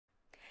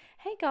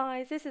Hey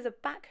guys, this is a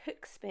back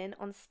hook spin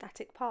on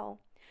static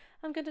pole.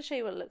 I'm going to show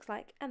you what it looks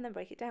like and then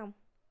break it down.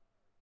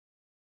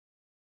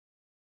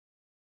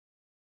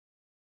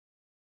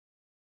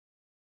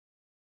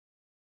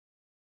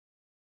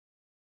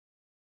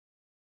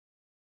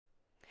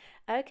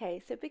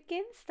 Okay, so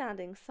begin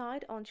standing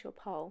side onto your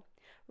pole,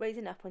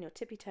 raising up on your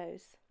tippy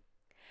toes.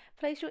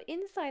 Place your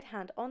inside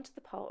hand onto the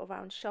pole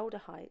around shoulder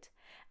height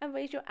and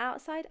raise your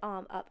outside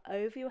arm up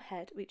over your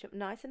head, reach up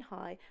nice and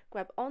high,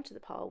 grab onto the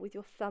pole with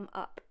your thumb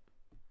up.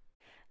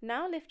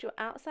 Now lift your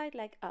outside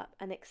leg up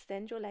and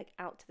extend your leg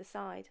out to the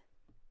side.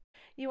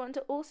 You want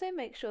to also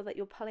make sure that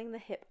you're pulling the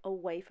hip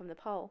away from the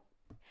pole.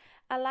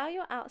 Allow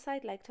your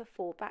outside leg to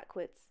fall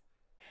backwards.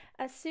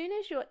 As soon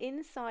as your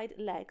inside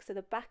leg, so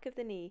the back of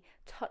the knee,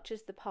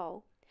 touches the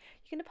pole,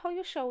 you're going to pull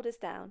your shoulders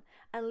down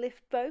and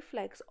lift both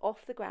legs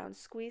off the ground,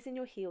 squeezing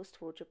your heels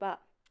towards your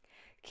butt.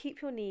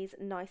 Keep your knees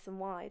nice and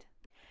wide.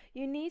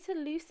 You need to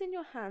loosen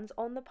your hands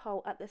on the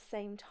pole at the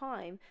same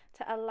time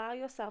to allow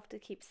yourself to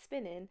keep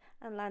spinning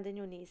and landing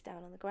your knees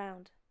down on the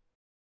ground.